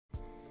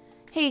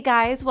Hey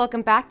guys,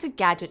 welcome back to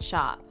Gadget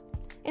Shop.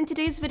 In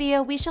today's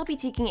video, we shall be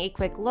taking a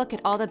quick look at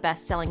all the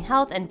best-selling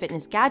health and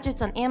fitness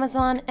gadgets on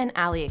Amazon and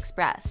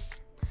AliExpress.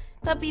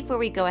 But before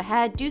we go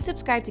ahead, do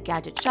subscribe to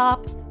Gadget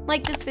Shop,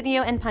 like this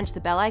video, and punch the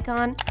bell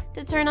icon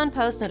to turn on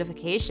post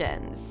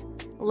notifications.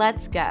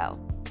 Let's go!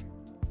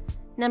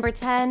 Number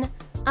 10.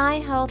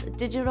 iHealth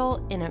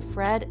Digital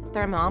Infrared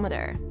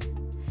Thermometer.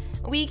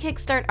 We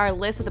kickstart our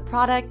list with a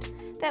product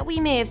that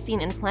we may have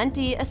seen in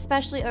plenty,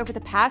 especially over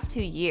the past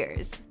 2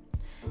 years.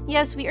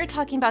 Yes, we are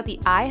talking about the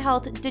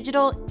iHealth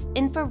Digital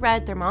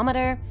Infrared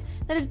Thermometer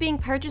that is being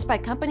purchased by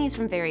companies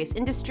from various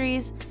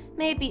industries,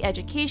 may it be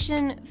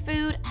education,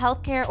 food,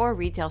 healthcare, or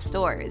retail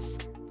stores.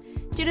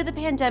 Due to the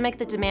pandemic,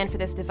 the demand for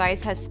this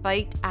device has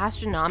spiked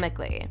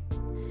astronomically.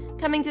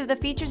 Coming to the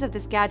features of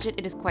this gadget,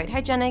 it is quite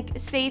hygienic,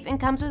 safe, and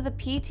comes with a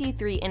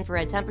PT3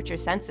 infrared temperature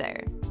sensor.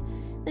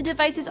 The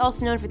device is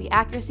also known for the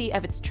accuracy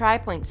of its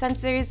tri-point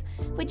sensors,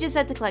 which is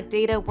said to collect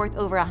data worth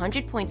over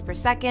 100 points per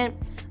second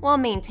while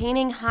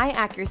maintaining high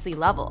accuracy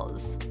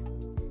levels.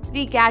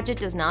 The gadget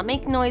does not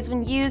make noise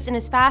when used and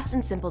is fast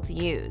and simple to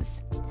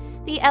use.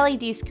 The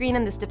LED screen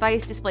on this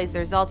device displays the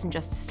results in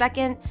just a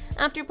second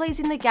after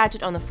placing the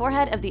gadget on the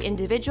forehead of the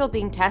individual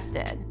being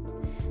tested.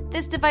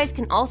 This device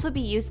can also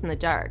be used in the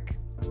dark.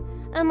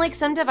 Unlike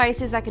some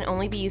devices that can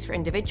only be used for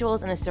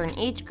individuals in a certain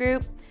age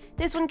group,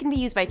 this one can be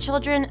used by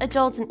children,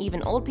 adults, and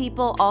even old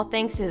people, all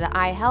thanks to the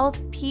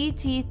iHealth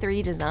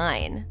PT3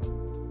 design.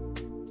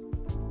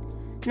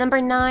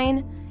 Number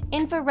 9.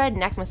 Infrared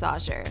Neck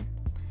Massager.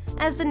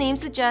 As the name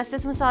suggests,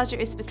 this massager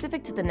is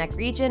specific to the neck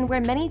region,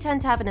 where many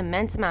tend to have an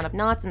immense amount of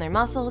knots in their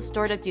muscles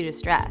stored up due to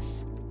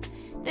stress.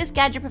 This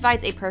gadget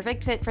provides a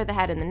perfect fit for the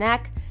head and the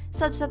neck,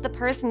 such that the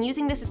person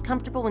using this is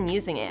comfortable when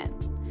using it.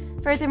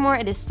 Furthermore,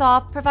 it is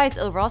soft, provides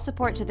overall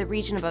support to the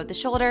region above the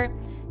shoulder,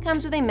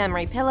 comes with a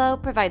memory pillow,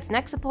 provides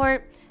neck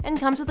support, and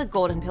comes with a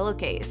golden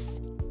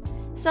pillowcase.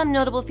 Some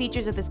notable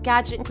features of this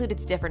gadget include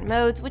its different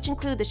modes, which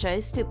include the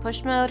chaise to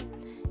push mode,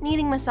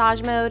 kneading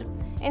massage mode,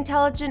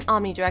 intelligent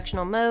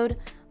omnidirectional mode,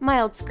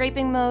 mild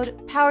scraping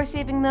mode, power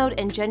saving mode,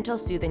 and gentle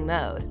soothing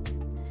mode.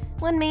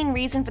 One main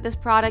reason for this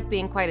product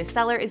being quite a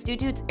seller is due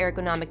to its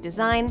ergonomic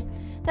design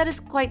that is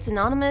quite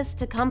synonymous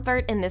to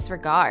comfort in this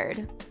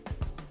regard.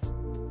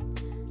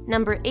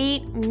 Number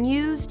 8.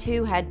 Muse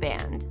 2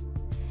 Headband.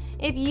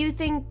 If you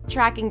think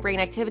tracking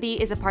brain activity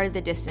is a part of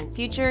the distant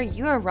future,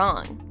 you are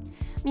wrong.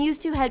 Muse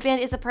 2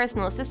 Headband is a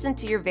personal assistant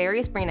to your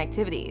various brain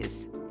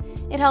activities.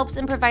 It helps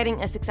in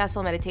providing a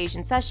successful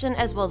meditation session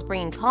as well as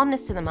bringing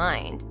calmness to the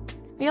mind.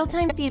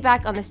 Real-time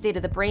feedback on the state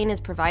of the brain is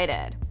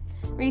provided.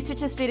 Research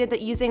has stated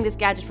that using this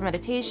gadget for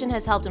meditation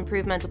has helped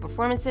improve mental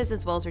performances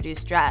as well as reduce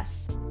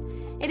stress.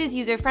 It is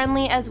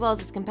user-friendly as well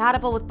as it's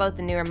compatible with both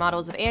the newer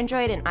models of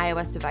Android and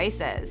iOS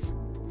devices.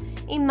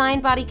 A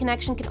mind-body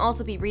connection can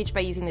also be reached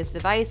by using this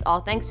device, all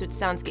thanks to its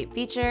soundscape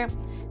feature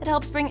that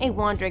helps bring a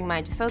wandering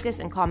mind to focus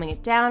and calming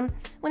it down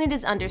when it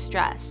is under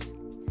stress.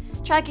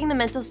 Tracking the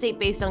mental state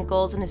based on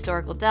goals and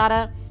historical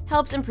data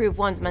helps improve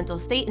one's mental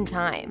state and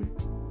time.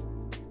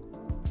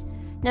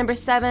 Number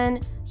 7.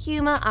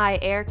 Huma Eye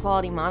Air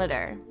Quality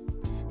Monitor.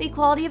 The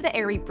quality of the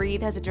air we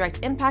breathe has a direct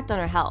impact on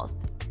our health.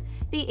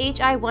 The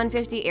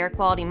HI150 Air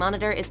Quality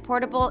Monitor is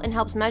portable and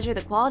helps measure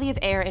the quality of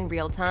air in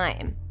real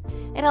time.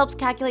 It helps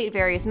calculate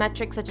various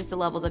metrics such as the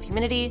levels of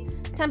humidity,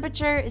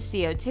 temperature,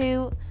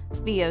 CO2,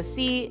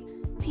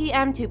 VOC,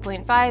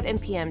 PM2.5, and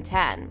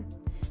PM10.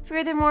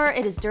 Furthermore,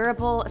 it is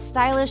durable,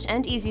 stylish,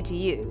 and easy to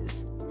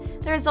use.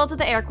 The results of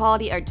the air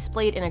quality are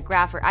displayed in a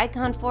graph or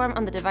icon form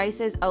on the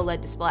device's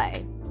OLED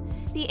display.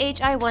 The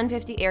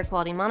HI150 Air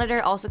Quality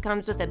Monitor also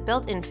comes with a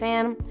built-in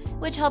fan,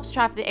 which helps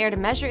trap the air to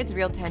measure its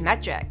real-time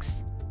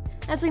metrics.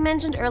 As we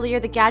mentioned earlier,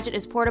 the gadget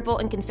is portable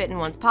and can fit in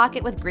one's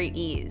pocket with great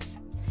ease.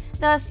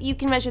 Thus, you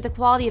can measure the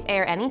quality of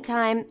air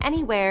anytime,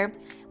 anywhere,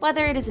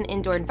 whether it is an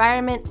indoor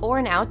environment or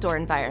an outdoor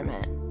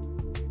environment.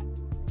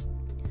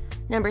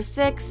 Number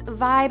 6.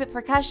 Vibe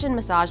Percussion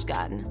Massage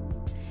Gun.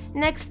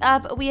 Next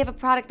up, we have a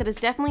product that is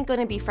definitely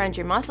going to befriend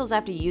your muscles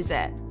after you use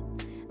it.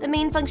 The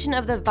main function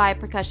of the Vibe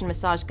Percussion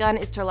Massage Gun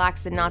is to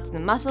relax the knots in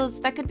the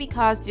muscles that could be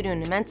caused due to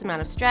an immense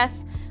amount of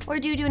stress or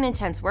due to an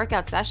intense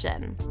workout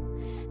session.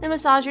 The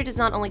massager does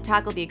not only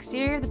tackle the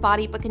exterior of the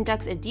body but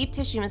conducts a deep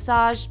tissue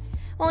massage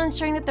while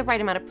ensuring that the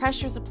right amount of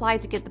pressure is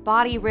applied to get the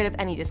body rid of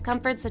any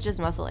discomfort such as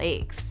muscle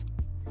aches.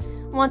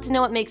 Want to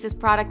know what makes this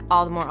product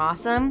all the more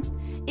awesome?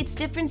 Its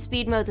different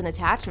speed modes and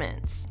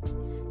attachments.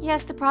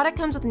 Yes, the product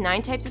comes with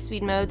 9 types of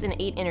speed modes and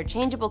 8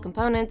 interchangeable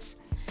components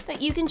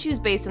that you can choose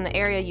based on the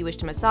area you wish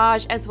to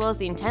massage as well as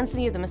the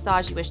intensity of the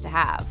massage you wish to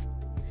have.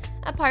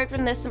 Apart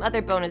from this, some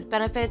other bonus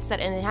benefits that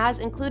it has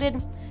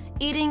included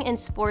aiding in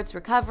sports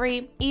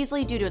recovery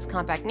easily due to its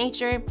compact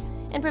nature,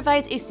 and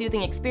provides a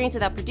soothing experience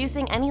without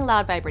producing any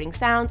loud vibrating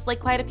sounds like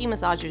quite a few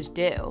massagers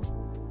do.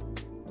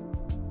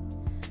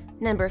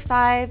 Number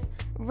 5.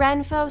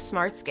 Renpho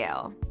Smart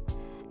Scale.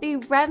 The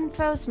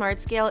Renpho Smart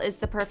Scale is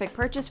the perfect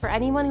purchase for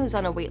anyone who's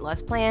on a weight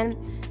loss plan,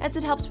 as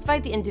it helps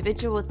provide the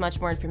individual with much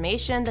more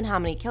information than how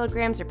many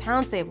kilograms or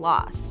pounds they have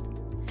lost.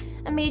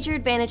 A major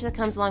advantage that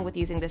comes along with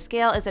using the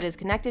scale is that it is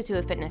connected to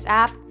a fitness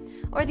app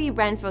or the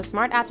Renpho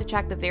Smart app to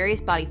track the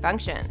various body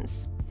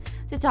functions.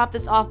 To top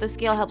this off, the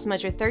scale helps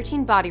measure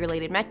 13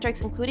 body-related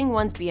metrics, including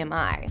one's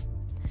BMI.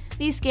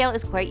 The scale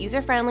is quite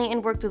user-friendly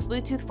and works with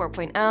Bluetooth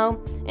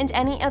 4.0 and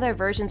any other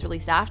versions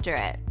released after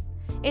it.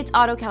 Its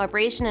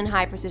auto-calibration and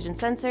high-precision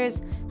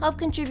sensors help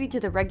contribute to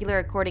the regular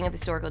recording of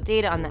historical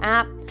data on the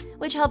app,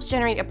 which helps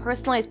generate a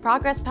personalized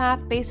progress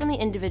path based on the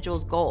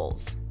individual's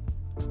goals.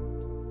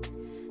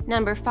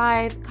 Number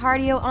 5.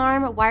 Cardio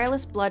Arm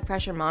Wireless Blood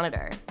Pressure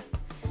Monitor.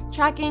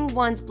 Tracking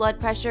one's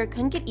blood pressure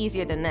couldn't get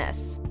easier than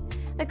this.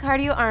 The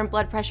Cardio Arm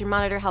Blood Pressure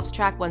Monitor helps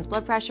track one's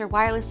blood pressure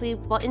wirelessly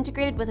while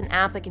integrated with an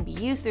app that can be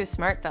used through a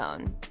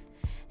smartphone.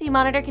 The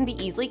monitor can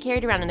be easily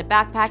carried around in a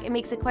backpack and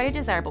makes it quite a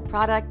desirable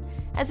product,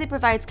 as it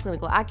provides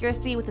clinical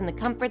accuracy within the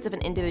comforts of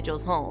an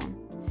individual's home.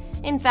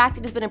 In fact,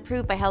 it has been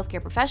approved by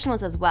healthcare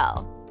professionals as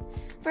well.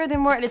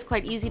 Furthermore, it is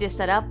quite easy to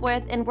set up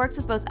with and works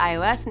with both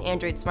iOS and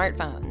Android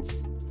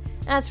smartphones.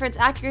 As for its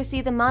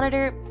accuracy, the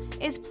monitor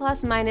is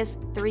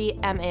 ±3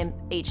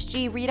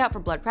 mmHg readout for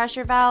blood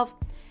pressure valve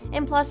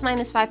and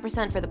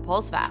 ±5% for the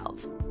pulse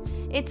valve.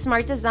 Its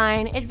smart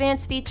design,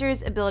 advanced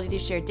features, ability to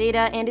share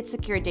data, and its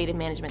secure data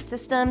management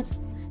systems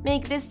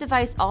make this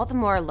device all the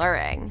more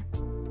alluring.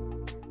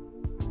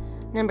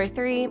 Number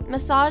 3.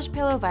 Massage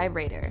Pillow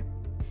Vibrator.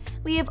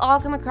 We have all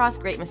come across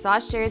great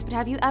massage chairs, but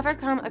have you ever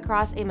come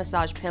across a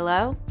massage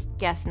pillow?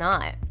 Guess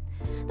not.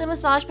 The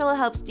massage pillow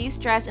helps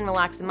de-stress and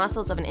relax the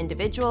muscles of an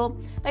individual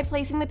by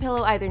placing the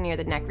pillow either near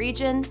the neck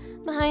region,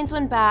 behind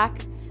one's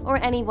back, or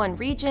any one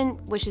region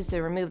wishes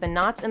to remove the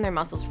knots in their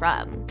muscles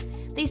from.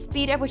 The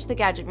speed at which the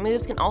gadget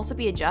moves can also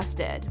be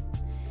adjusted.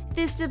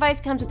 This device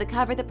comes with a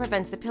cover that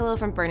prevents the pillow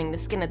from burning the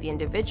skin of the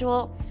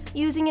individual,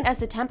 using it as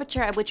the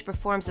temperature at which it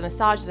performs the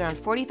massage is around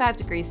 45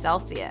 degrees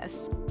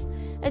Celsius.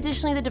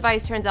 Additionally, the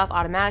device turns off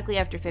automatically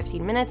after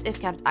 15 minutes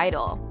if kept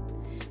idle.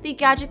 The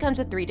gadget comes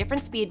with 3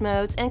 different speed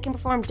modes and can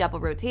perform double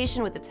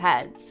rotation with its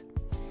heads.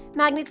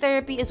 Magnet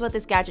therapy is what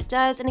this gadget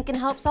does, and it can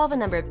help solve a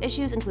number of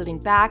issues including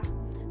back,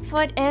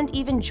 foot, and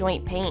even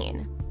joint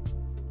pain.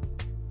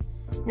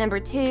 Number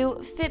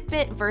 2.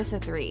 Fitbit Versa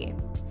 3.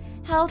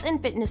 Health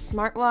and fitness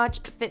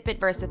smartwatch Fitbit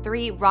Versa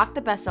 3 rocked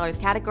the bestsellers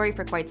category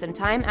for quite some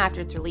time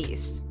after its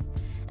release.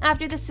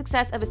 After the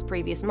success of its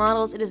previous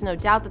models, it is no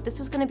doubt that this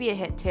was going to be a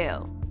hit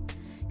too.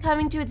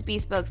 Coming to its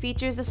bespoke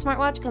features, the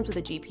smartwatch comes with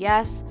a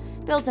GPS,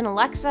 built-in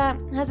Alexa,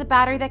 has a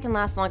battery that can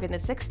last longer than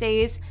 6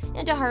 days,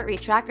 and a heart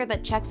rate tracker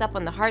that checks up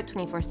on the heart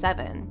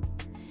 24/7.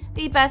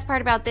 The best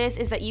part about this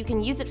is that you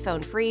can use it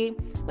phone-free,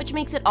 which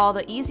makes it all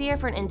the easier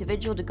for an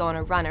individual to go on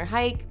a run or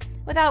hike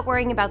without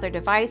worrying about their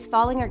device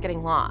falling or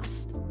getting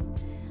lost.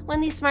 When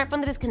the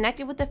smartphone that is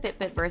connected with the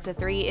Fitbit Versa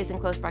 3 is in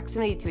close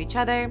proximity to each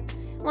other,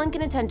 one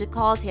can attend to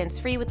calls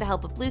hands-free with the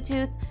help of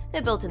Bluetooth,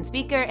 the built-in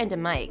speaker, and a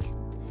mic.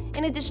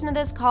 In addition to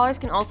this, callers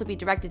can also be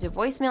directed to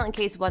voicemail in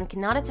case one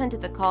cannot attend to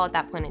the call at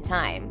that point in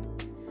time.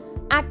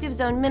 Active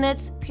Zone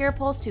Minutes, Pure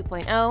Pulse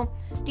 2.0,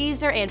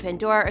 Deezer, and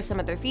Pandora are some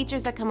other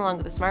features that come along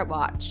with the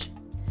smartwatch.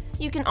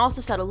 You can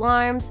also set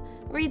alarms,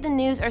 read the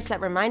news, or set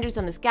reminders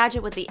on this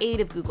gadget with the aid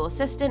of Google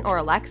Assistant or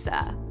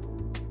Alexa.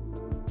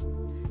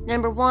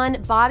 Number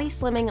 1. Body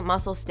Slimming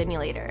Muscle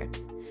Stimulator.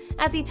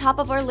 At the top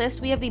of our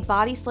list, we have the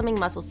Body Slimming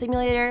Muscle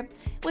Simulator,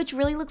 which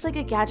really looks like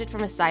a gadget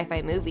from a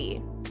sci-fi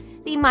movie.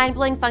 The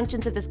mind-blowing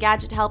functions of this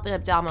gadget help in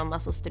abdominal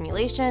muscle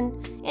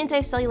stimulation,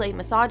 anti-cellulite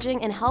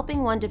massaging, and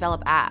helping one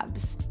develop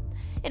abs.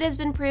 It has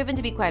been proven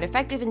to be quite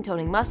effective in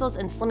toning muscles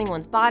and slimming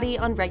one's body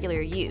on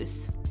regular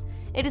use.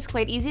 It is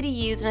quite easy to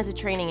use and has a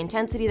training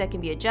intensity that can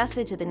be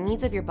adjusted to the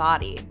needs of your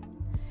body.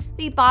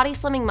 The Body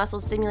Slimming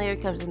Muscle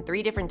Stimulator comes in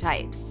 3 different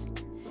types.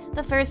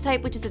 The first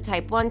type, which is a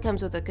Type 1,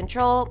 comes with a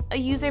control, a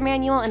user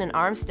manual, and an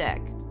arm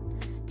stick.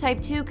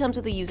 Type 2 comes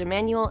with a user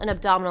manual, an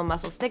abdominal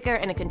muscle sticker,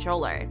 and a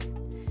controller.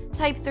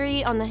 Type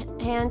 3, on the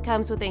hand,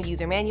 comes with a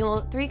user manual,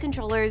 3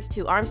 controllers,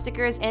 2 arm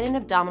stickers, and an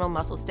abdominal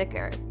muscle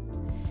sticker.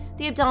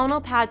 The abdominal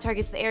pad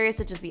targets the areas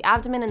such as the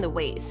abdomen and the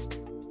waist.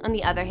 On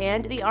the other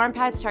hand, the arm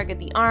pads target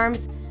the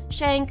arms,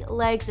 shank,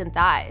 legs, and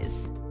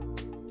thighs.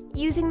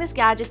 Using this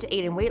gadget to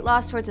aid in weight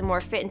loss towards a more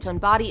fit and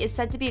toned body is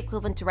said to be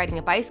equivalent to riding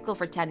a bicycle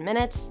for 10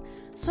 minutes,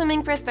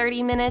 swimming for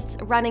 30 minutes,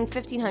 running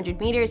 1,500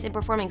 meters, and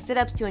performing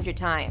sit-ups 200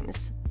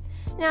 times.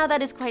 Now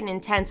that is quite an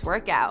intense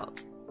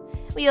workout.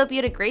 We hope you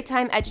had a great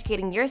time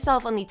educating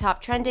yourself on the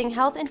top trending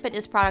health and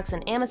fitness products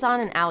on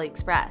Amazon and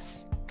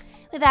AliExpress.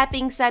 With that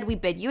being said, we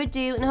bid you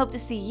adieu and hope to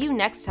see you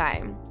next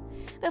time.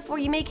 Before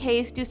you make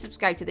haste, do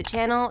subscribe to the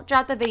channel,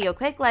 drop the video a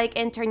quick like,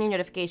 and turn your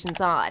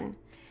notifications on.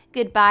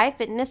 Goodbye,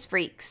 fitness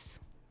freaks.